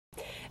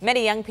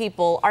Many young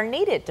people are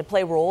needed to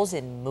play roles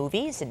in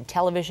movies and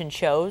television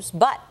shows,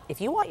 but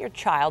if you want your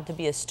child to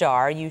be a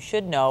star, you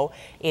should know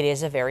it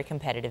is a very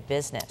competitive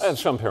business. And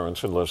some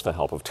parents enlist the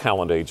help of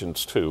talent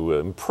agents to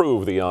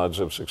improve the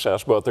odds of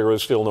success, but there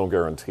is still no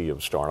guarantee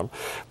of stardom.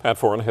 Pat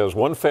Foran has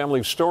one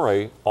family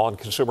story on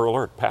Consumer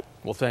Alert. Pat.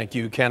 Well, thank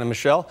you, Ken and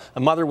Michelle.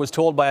 A mother was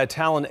told by a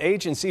talent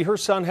agency her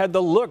son had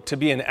the look to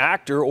be an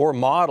actor or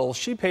model.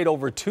 She paid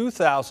over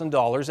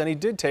 $2,000 and he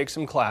did take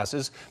some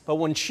classes. But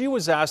when she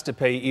was asked to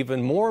pay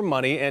even more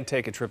money and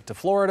take a trip to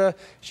Florida,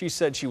 she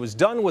said she was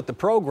done with the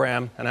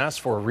program and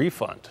asked for a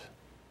refund.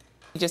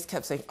 He just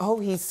kept saying, "Oh,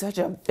 he's such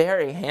a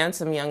very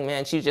handsome young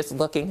man." She's just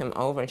looking him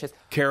over and just...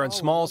 Karen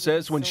Small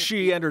says when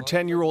she and her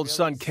 10-year-old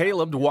son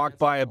Caleb walked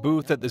by a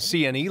booth at the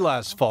CNE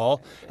last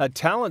fall, a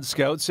talent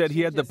scout said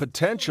he had the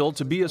potential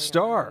to be a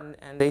star.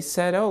 And they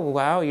said, "Oh,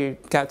 wow, you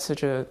got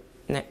such a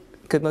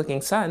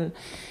good-looking son."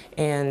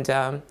 And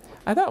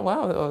I thought,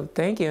 wow, oh,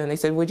 thank you. And they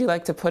said, "Would you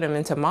like to put him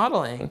into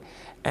modeling?"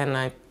 And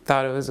I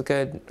thought it was a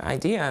good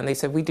idea. And they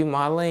said, "We do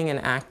modeling and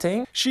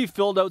acting." She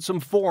filled out some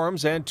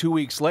forms and 2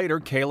 weeks later,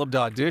 Caleb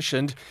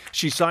auditioned.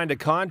 She signed a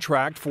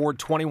contract for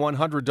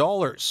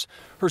 $2,100.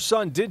 Her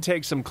son did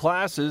take some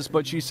classes,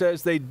 but she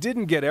says they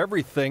didn't get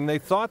everything they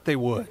thought they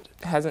would.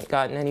 Hasn't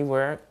gotten any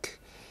work.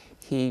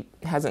 He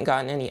hasn't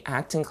gotten any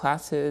acting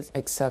classes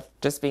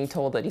except just being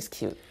told that he's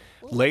cute.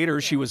 Later,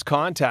 she was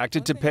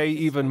contacted to pay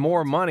even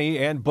more money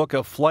and book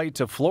a flight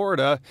to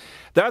Florida.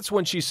 That's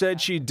when she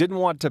said she didn't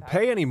want to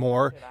pay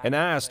anymore and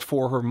asked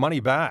for her money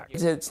back.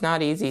 It's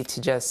not easy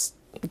to just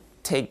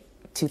take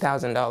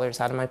 $2,000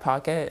 out of my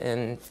pocket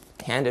and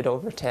hand it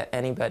over to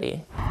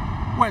anybody.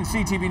 When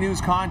CTV News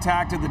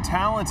contacted the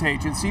talent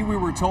agency, we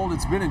were told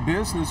it's been in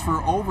business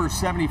for over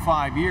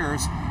 75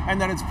 years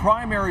and that its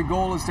primary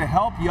goal is to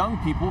help young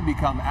people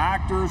become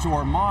actors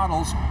or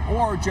models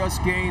or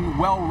just gain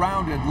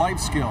well-rounded life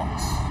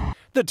skills.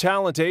 The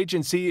talent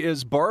agency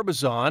is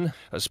Barbizon.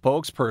 A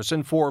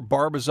spokesperson for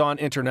Barbizon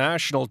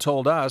International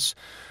told us,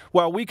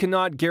 "While we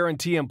cannot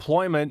guarantee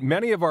employment,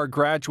 many of our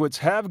graduates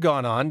have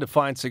gone on to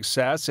find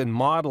success in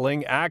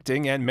modeling,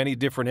 acting, and many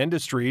different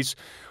industries.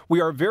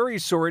 We are very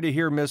sorry to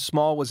hear Ms.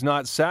 Small was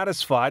not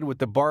satisfied with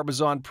the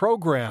Barbizon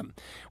program.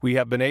 We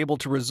have been able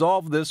to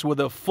resolve this with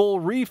a full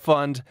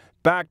refund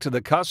back to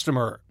the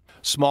customer."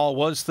 Small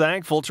was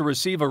thankful to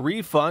receive a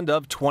refund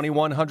of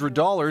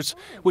 $2,100,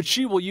 which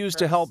she will use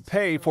to help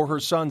pay for her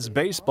son's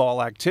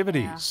baseball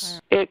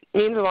activities. It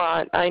means a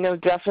lot. I know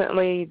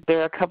definitely there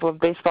are a couple of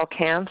baseball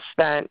camps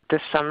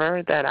this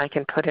summer that I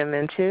can put him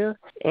into,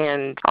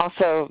 and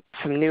also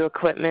some new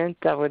equipment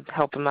that would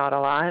help him out a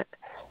lot.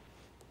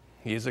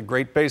 He's a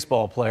great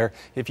baseball player.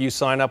 If you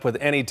sign up with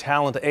any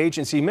talent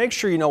agency, make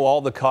sure you know all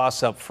the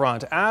costs up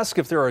front. Ask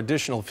if there are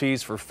additional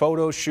fees for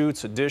photo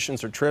shoots,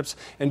 auditions, or trips,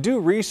 and do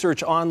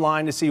research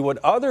online to see what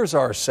others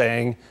are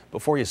saying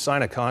before you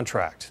sign a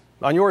contract.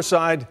 On your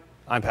side,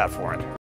 I'm Pat Foran.